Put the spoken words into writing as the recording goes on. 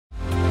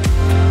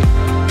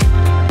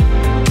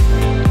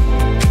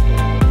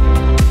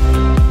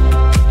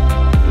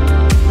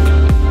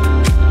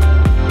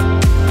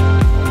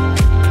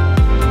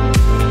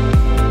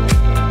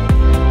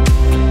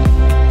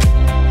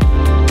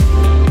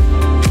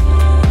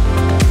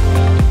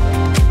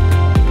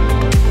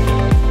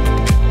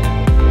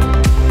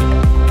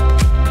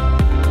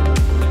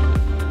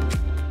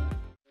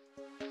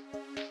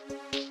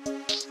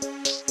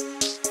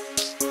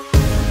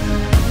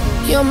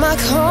my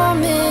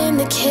calm in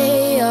the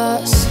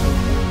chaos,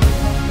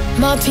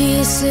 my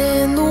peace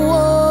in the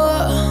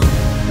war.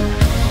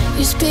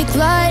 You speak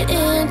light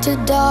into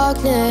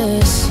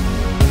darkness,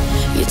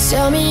 you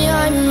tell me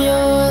I'm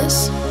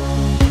yours.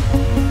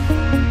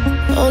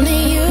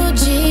 Only you,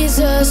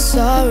 Jesus,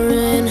 are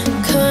in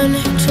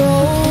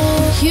control.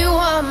 You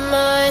are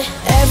my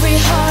every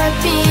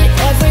heartbeat,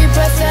 every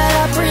breath that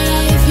I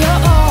breathe.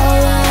 You're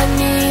all I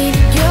need,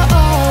 you're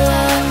all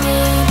I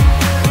need.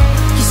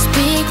 You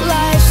speak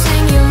life,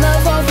 sing your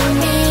love over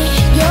me.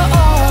 You're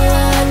all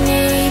I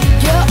need,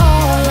 you're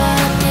all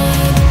I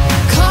need.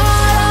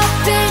 Caught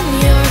up in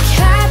your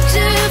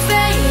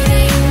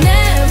captivating,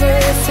 never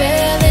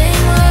failing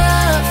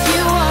love.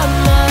 You are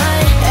my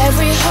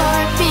every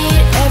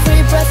heartbeat,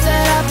 every breath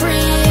that I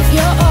breathe.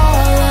 You're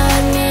all I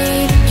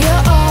need,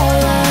 you're all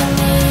I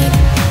need.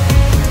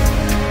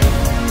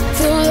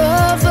 The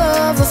love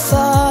of a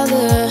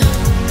father,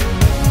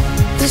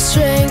 the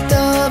strength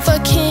of a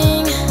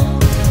king,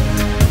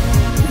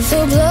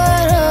 the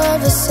blood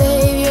of a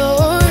savior.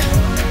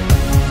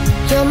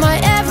 You're my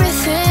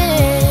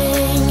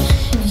everything.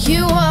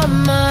 You are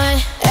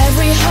my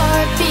every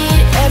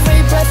heartbeat,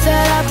 every breath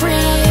that I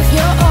breathe.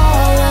 You're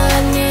all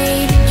I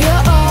need,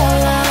 you're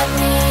all I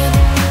need.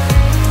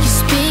 You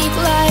speak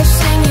life,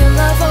 sing your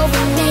love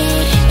over me.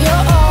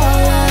 You're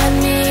all I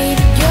need,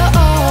 you're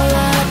all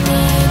I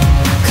need.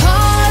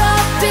 Caught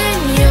up in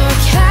your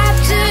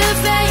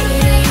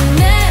captivating,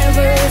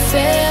 never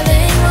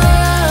failing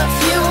love.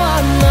 You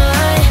are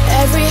my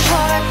every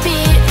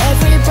heartbeat,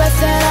 every breath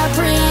that I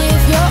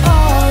breathe. You're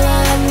all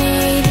I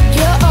need,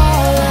 you're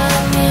all I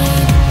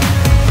need.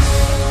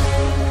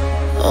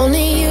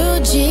 Only you,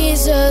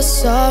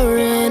 Jesus, are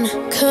in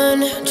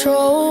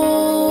control.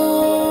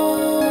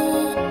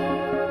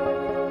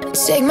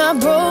 Take my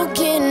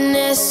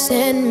brokenness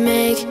and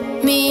make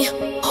me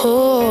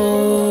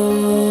whole.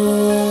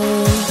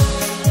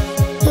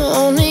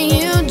 Only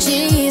you,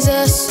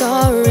 Jesus,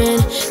 are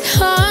in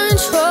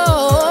control.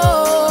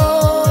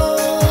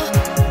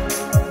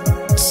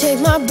 Take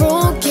my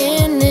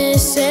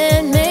brokenness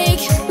and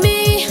make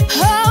me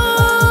whole.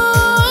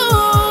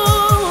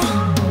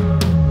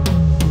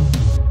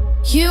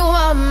 You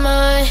are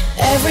my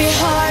every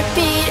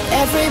heartbeat,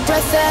 every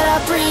breath that I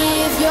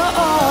breathe. You're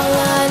all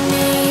I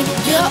need,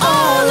 you're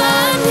all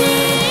I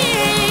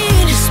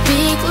need. You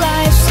speak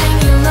life, sing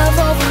your love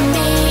over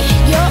me.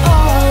 You're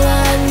all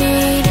I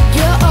need,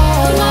 you're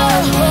all I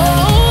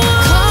need.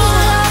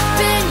 Caught up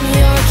in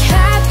your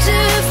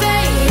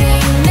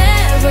captivating,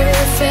 never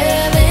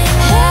failing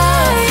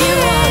love. You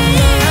are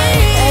my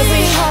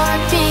every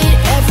heartbeat,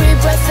 every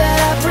breath that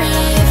I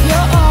breathe.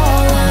 You're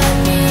all I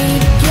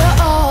need, you're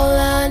all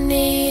I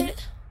need.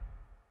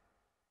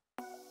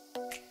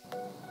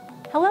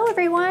 Hello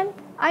everyone,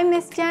 I'm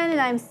Miss Jen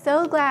and I'm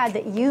so glad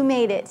that you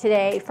made it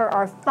today for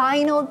our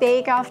final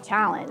bake-off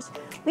challenge.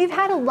 We've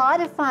had a lot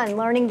of fun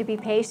learning to be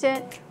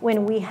patient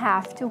when we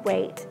have to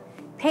wait.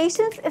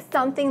 Patience is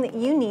something that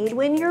you need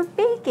when you're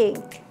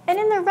baking and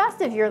in the rest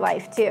of your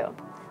life too.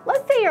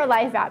 Let's say your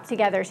life app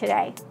together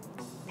today.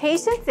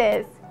 Patience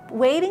is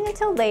waiting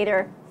until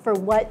later for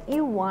what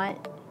you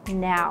want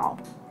now.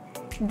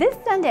 This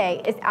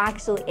Sunday is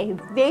actually a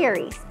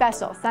very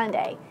special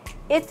Sunday.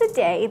 It's a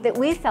day that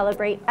we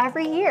celebrate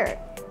every year.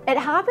 It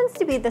happens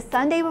to be the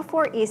Sunday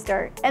before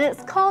Easter, and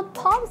it's called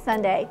Palm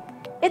Sunday.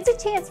 It's a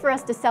chance for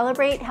us to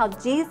celebrate how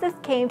Jesus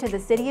came to the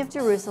city of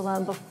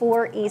Jerusalem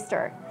before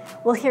Easter.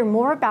 We'll hear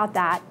more about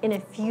that in a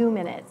few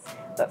minutes.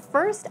 But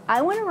first,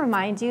 I want to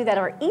remind you that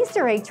our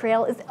Easter egg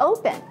trail is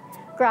open.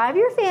 Grab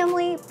your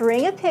family,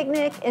 bring a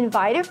picnic,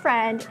 invite a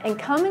friend, and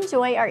come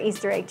enjoy our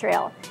Easter egg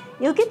trail.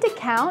 You'll get to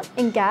count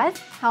and guess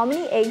how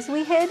many eggs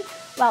we hid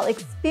while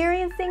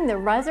experiencing the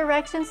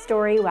resurrection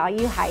story while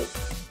you hike.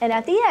 And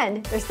at the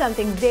end, there's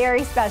something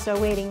very special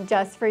waiting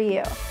just for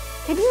you.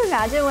 Can you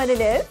imagine what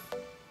it is?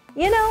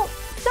 You know,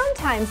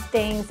 sometimes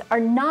things are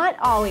not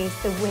always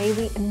the way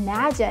we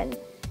imagine.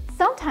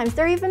 Sometimes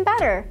they're even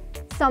better.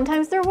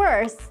 Sometimes they're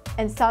worse.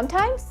 And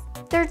sometimes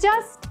they're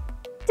just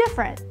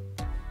different.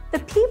 The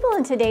people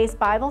in today's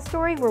Bible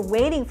story were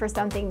waiting for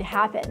something to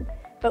happen.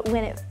 But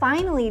when it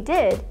finally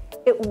did,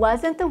 it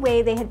wasn't the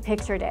way they had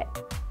pictured it.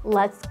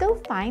 Let's go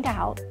find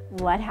out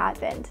what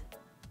happened.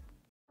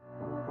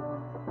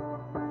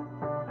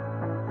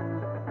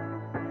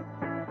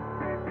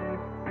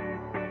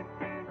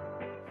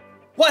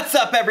 What's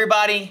up,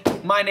 everybody?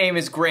 My name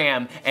is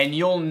Graham, and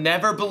you'll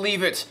never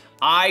believe it.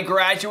 I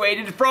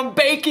graduated from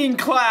baking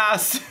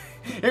class.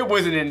 It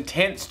was an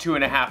intense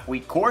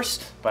 2.5-week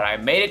course, but I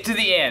made it to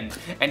the end.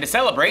 And to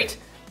celebrate,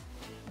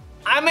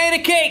 I made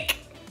a cake.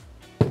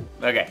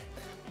 Okay,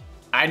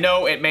 I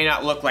know it may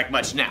not look like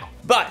much now,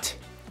 but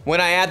when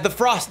I add the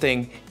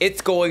frosting,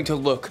 it's going to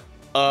look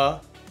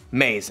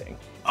amazing.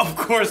 Of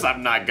course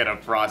I'm not gonna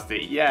frost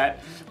it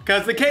yet,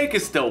 because the cake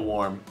is still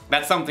warm.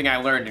 That's something I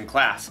learned in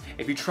class.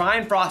 If you try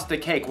and frost a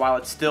cake while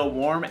it's still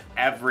warm,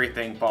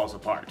 everything falls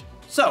apart.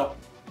 So,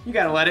 you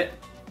gotta let it,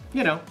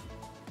 you know,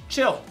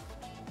 chill.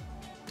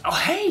 Oh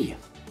hey!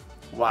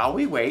 While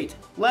we wait,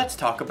 let's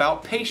talk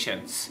about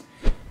patience.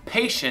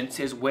 patience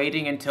is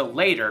waiting until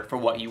later for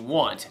what you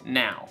want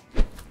now.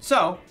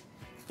 So,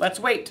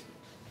 let's wait.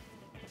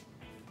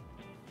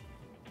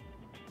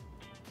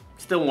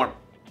 Still warm.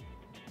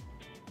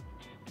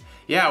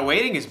 Yeah,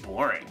 waiting is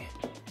boring.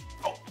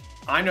 Oh,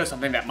 I know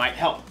something that might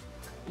help.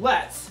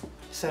 Let's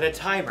set a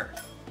timer.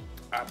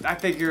 I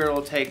figure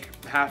it'll take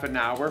half an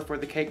hour for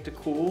the cake to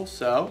cool,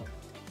 so.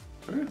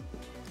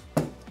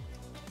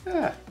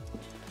 Yeah.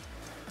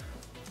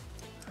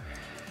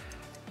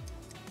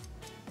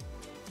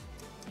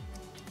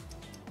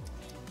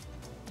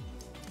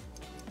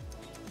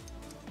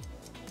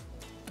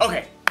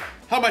 Okay,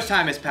 how much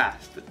time has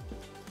passed?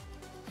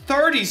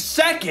 30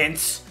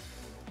 seconds?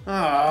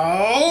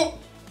 Oh.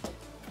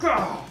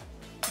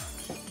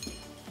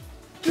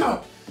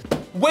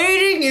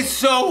 Waiting is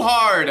so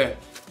hard.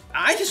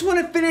 I just want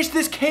to finish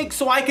this cake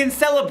so I can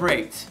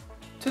celebrate.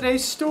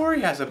 Today's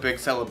story has a big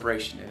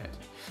celebration in it.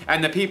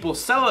 And the people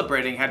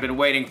celebrating have been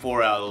waiting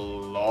for a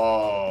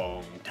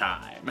long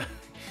time.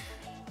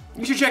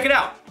 You should check it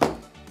out.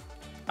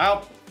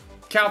 I'll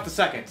count the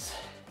seconds.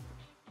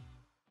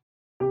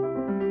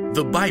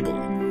 The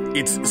Bible.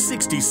 It's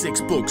 66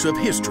 books of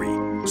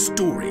history,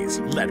 stories,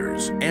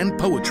 letters, and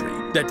poetry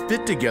that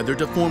fit together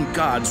to form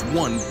God's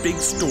one big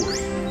story.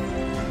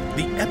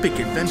 The epic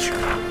adventure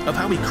of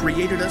how He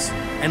created us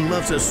and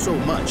loves us so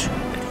much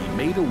that He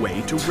made a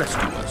way to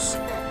rescue us.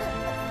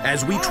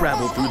 As we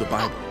travel through the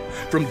Bible,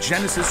 from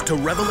Genesis to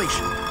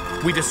Revelation,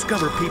 we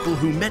discover people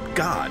who met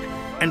God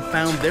and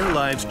found their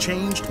lives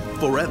changed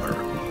forever.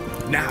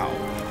 Now,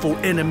 for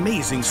an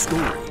amazing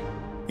story,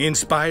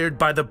 inspired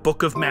by the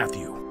book of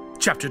Matthew,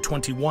 chapter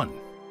 21,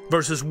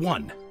 verses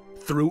 1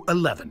 through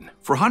 11.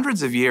 For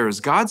hundreds of years,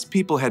 God's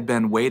people had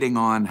been waiting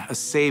on a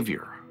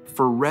savior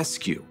for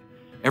rescue.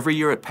 Every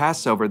year at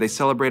Passover, they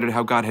celebrated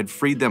how God had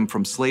freed them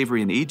from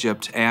slavery in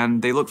Egypt,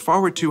 and they looked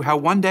forward to how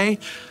one day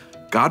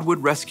God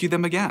would rescue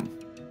them again.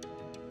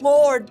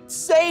 Lord,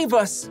 save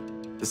us!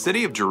 The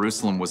city of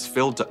Jerusalem was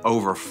filled to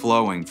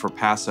overflowing for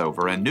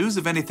Passover, and news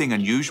of anything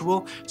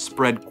unusual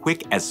spread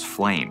quick as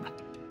flame.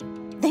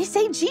 They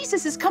say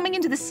Jesus is coming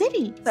into the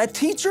city. That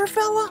teacher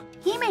fella?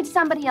 He made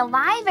somebody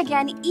alive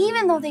again,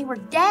 even though they were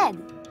dead.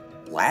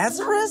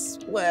 Lazarus?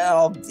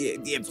 Well,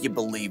 if you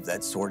believe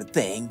that sort of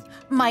thing.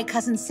 My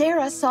cousin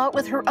Sarah saw it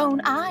with her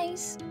own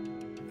eyes.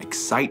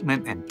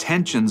 Excitement and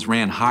tensions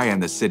ran high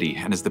in the city,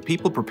 and as the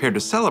people prepared to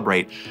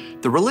celebrate,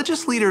 the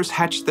religious leaders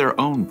hatched their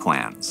own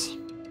plans.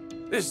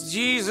 This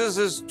Jesus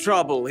is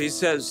trouble. He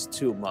says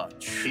too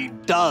much. He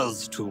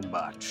does too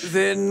much.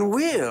 Then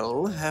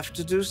we'll have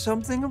to do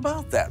something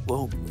about that,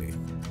 won't we?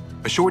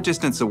 A short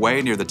distance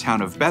away near the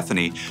town of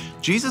Bethany,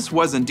 Jesus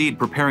was indeed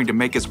preparing to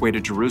make his way to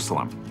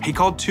Jerusalem. He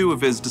called two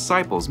of his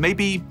disciples,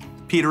 maybe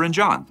Peter and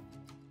John.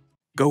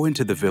 Go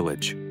into the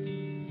village.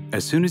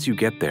 As soon as you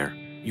get there,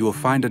 you will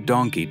find a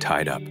donkey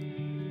tied up.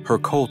 Her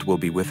colt will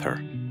be with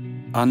her.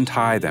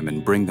 Untie them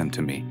and bring them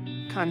to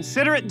me.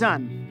 Consider it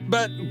done.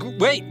 But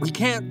wait, we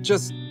can't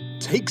just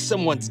take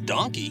someone's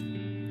donkey.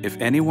 If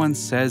anyone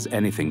says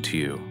anything to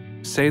you,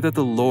 say that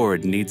the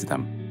Lord needs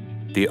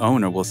them. The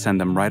owner will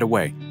send them right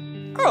away.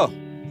 Oh,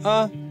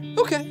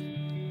 okay.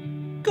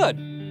 Good.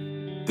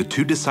 The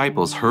two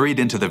disciples hurried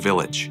into the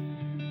village.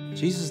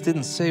 Jesus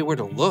didn't say where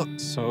to look,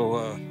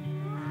 so,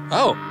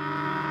 oh.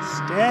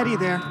 Steady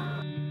there.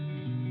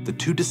 The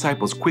two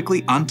disciples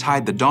quickly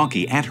untied the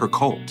donkey and her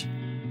colt.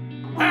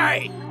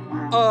 Hey!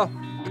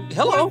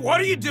 Hello? What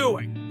are you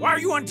doing? Why are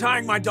you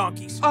untying my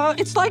donkeys?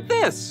 It's like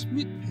this.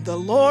 The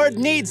Lord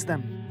needs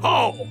them.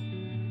 Oh!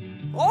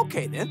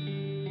 Okay,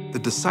 then. The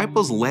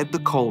disciples led the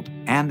colt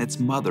and its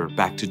mother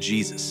back to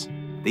Jesus.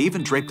 They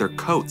even draped their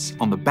coats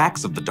on the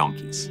backs of the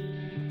donkeys.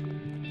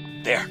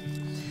 There.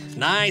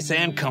 Nice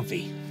and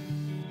comfy.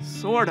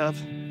 Sort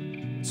of.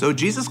 So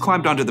Jesus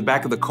climbed onto the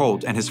back of the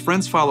colt, and his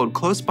friends followed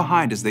close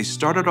behind as they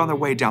started on their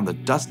way down the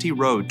dusty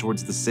road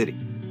towards the city.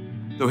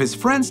 Though his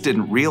friends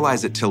didn't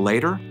realize it till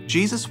later,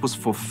 Jesus was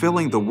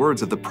fulfilling the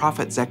words of the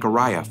prophet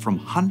Zechariah from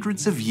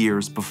hundreds of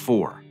years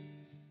before.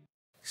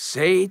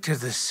 Say to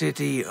the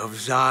city of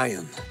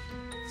Zion,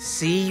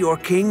 see, your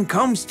king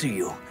comes to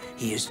you.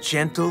 He is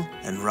gentle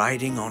and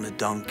riding on a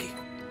donkey.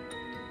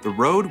 The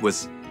road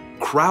was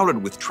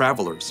crowded with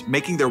travelers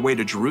making their way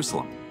to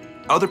Jerusalem.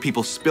 Other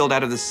people spilled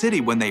out of the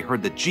city when they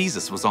heard that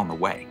Jesus was on the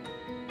way.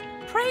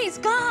 Praise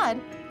God!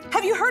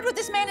 Have you heard what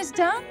this man has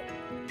done?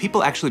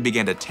 People actually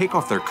began to take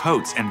off their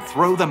coats and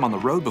throw them on the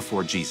road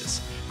before Jesus.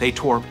 They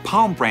tore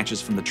palm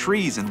branches from the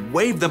trees and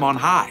waved them on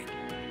high.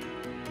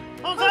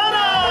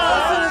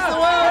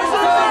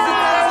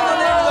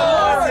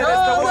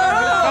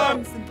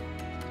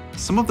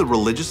 Some of the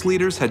religious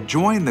leaders had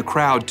joined the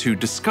crowd to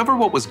discover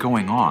what was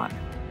going on.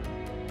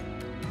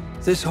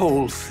 This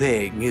whole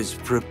thing is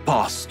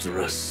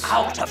preposterous.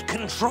 Out of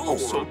control.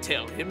 So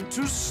tell him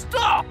to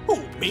stop. Who,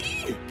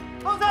 me?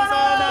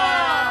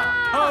 Hosanna!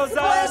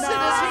 Hosanna! Blessed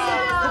is he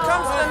who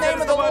comes in the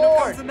name of the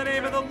Lord. In the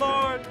name of the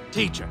Lord.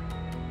 Teacher!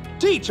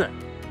 Teacher!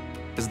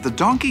 As the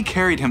donkey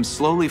carried him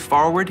slowly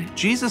forward,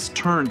 Jesus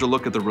turned to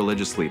look at the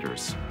religious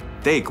leaders.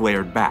 They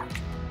glared back.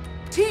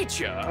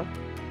 Teacher,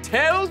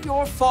 Tell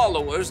your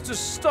followers to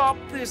stop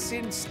this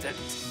instant.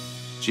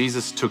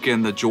 Jesus took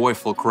in the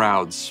joyful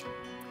crowds.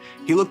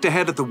 He looked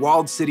ahead at the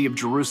walled city of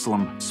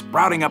Jerusalem,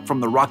 sprouting up from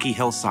the rocky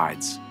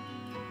hillsides.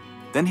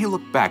 Then he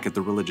looked back at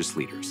the religious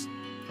leaders.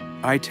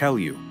 I tell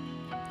you,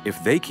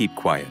 if they keep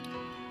quiet,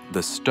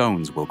 the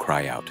stones will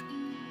cry out.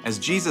 As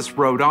Jesus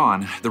rode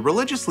on, the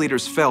religious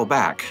leaders fell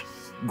back,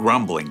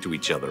 grumbling to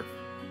each other.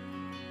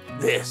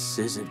 This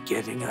isn't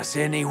getting us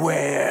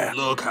anywhere.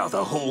 Look how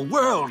the whole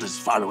world is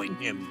following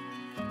him.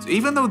 So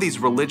even though these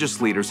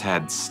religious leaders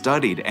had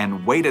studied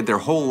and waited their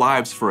whole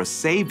lives for a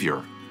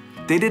savior,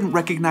 they didn't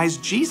recognize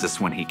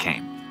Jesus when he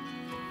came.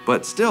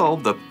 But still,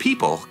 the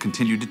people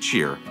continued to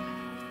cheer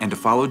and to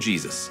follow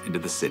Jesus into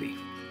the city.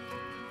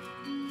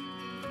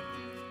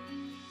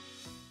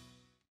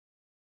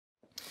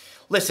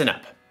 Listen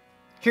up.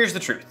 Here's the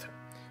truth.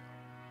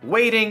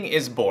 Waiting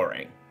is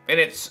boring, and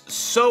it's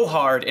so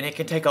hard, and it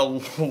can take a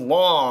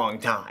long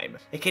time.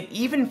 It can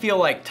even feel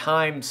like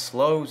time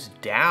slows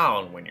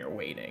down when you're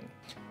waiting.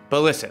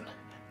 But listen,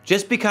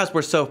 just because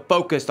we're so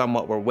focused on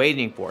what we're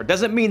waiting for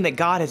doesn't mean that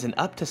God isn't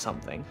up to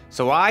something.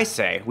 So I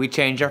say we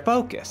change our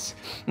focus.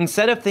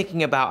 Instead of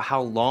thinking about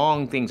how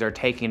long things are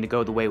taking to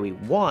go the way we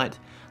want,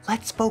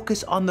 let's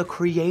focus on the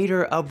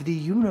creator of the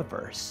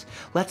universe.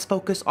 Let's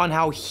focus on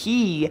how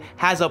he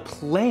has a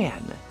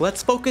plan.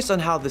 Let's focus on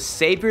how the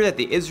savior that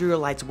the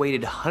Israelites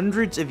waited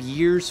hundreds of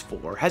years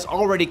for has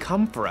already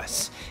come for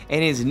us,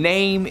 and his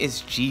name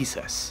is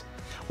Jesus.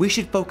 We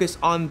should focus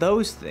on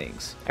those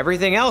things.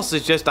 Everything else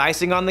is just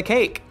icing on the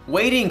cake.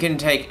 Waiting can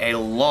take a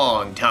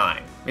long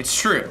time. It's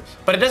true,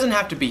 but it doesn't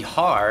have to be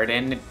hard,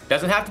 and it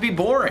doesn't have to be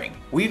boring.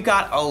 We've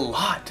got a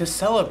lot to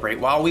celebrate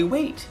while we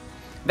wait.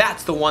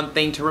 That's the one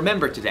thing to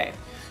remember today.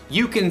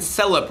 You can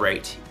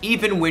celebrate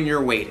even when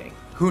you're waiting.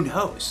 Who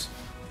knows?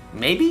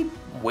 Maybe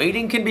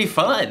waiting can be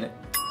fun.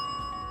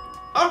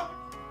 Oh,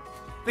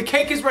 the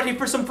cake is ready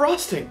for some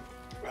frosting.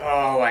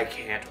 Oh, I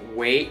can't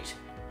wait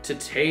to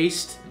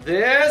taste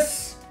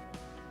this.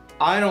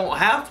 I don't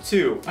have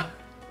to.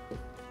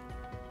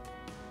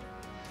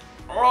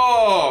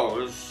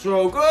 Oh, it's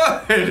so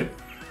good.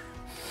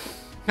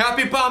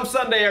 Happy Palm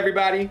Sunday,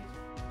 everybody.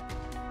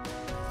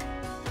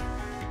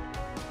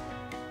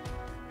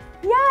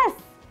 Yes!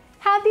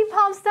 Happy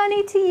Palm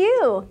Sunday to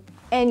you!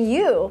 And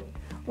you!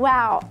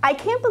 Wow, I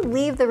can't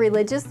believe the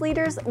religious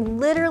leaders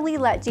literally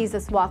let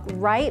Jesus walk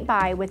right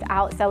by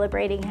without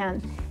celebrating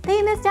him.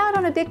 They missed out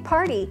on a big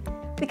party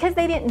because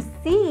they didn't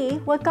see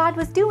what God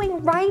was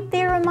doing right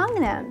there among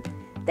them.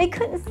 They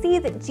couldn't see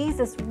that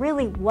Jesus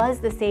really was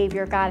the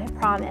Savior God had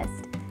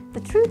promised.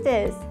 The truth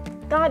is,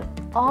 God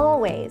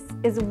always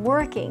is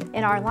working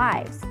in our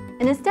lives.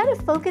 And instead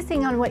of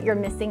focusing on what you're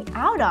missing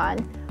out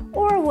on,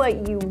 or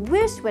what you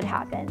wish would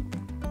happen,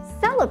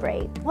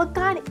 celebrate what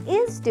God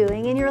is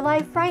doing in your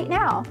life right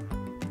now.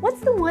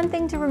 What's the one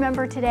thing to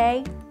remember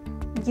today?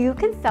 You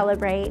can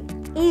celebrate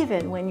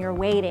even when you're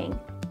waiting.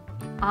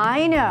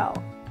 I know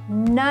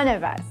none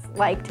of us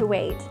like to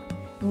wait.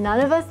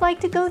 None of us like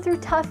to go through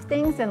tough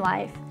things in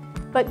life,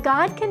 but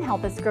God can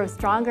help us grow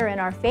stronger in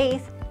our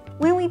faith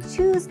when we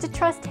choose to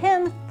trust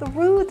Him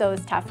through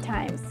those tough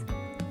times.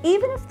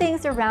 Even if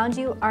things around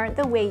you aren't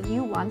the way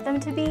you want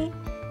them to be,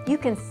 you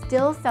can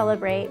still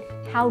celebrate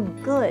how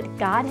good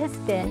God has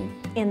been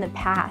in the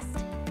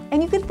past.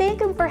 And you can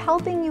thank Him for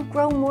helping you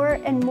grow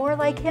more and more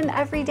like Him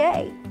every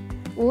day.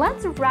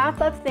 Let's wrap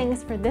up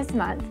things for this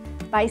month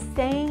by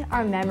saying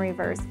our memory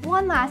verse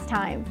one last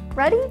time.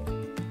 Ready?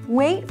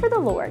 Wait for the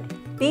Lord.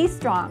 Be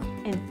strong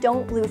and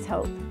don't lose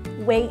hope.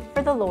 Wait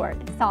for the Lord.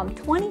 Psalm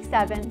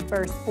 27,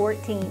 verse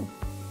 14.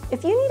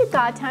 If you need a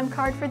God time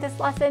card for this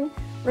lesson,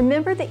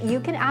 remember that you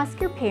can ask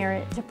your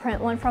parent to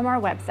print one from our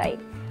website.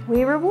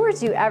 We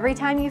reward you every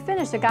time you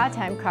finish a God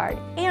time card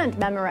and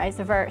memorize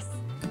a verse.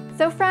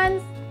 So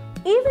friends,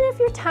 even if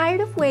you're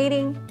tired of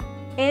waiting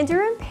and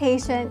you're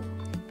impatient,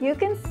 you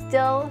can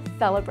still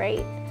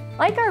celebrate.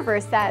 Like our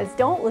verse says,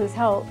 don't lose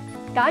hope.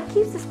 God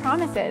keeps His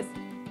promises.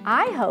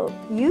 I hope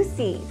you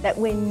see that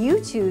when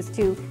you choose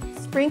to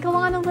sprinkle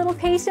on a little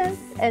patience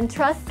and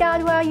trust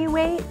God while you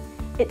wait,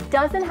 it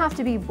doesn't have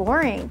to be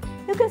boring.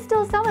 You can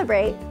still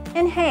celebrate.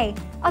 And hey,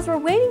 as we're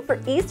waiting for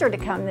Easter to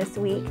come this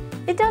week,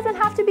 it doesn't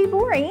have to be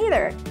boring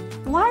either.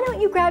 Why don't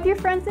you grab your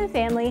friends and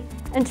family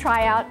and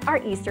try out our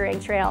Easter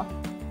egg trail?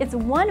 It's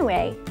one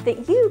way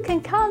that you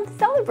can come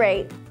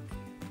celebrate.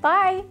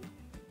 Bye.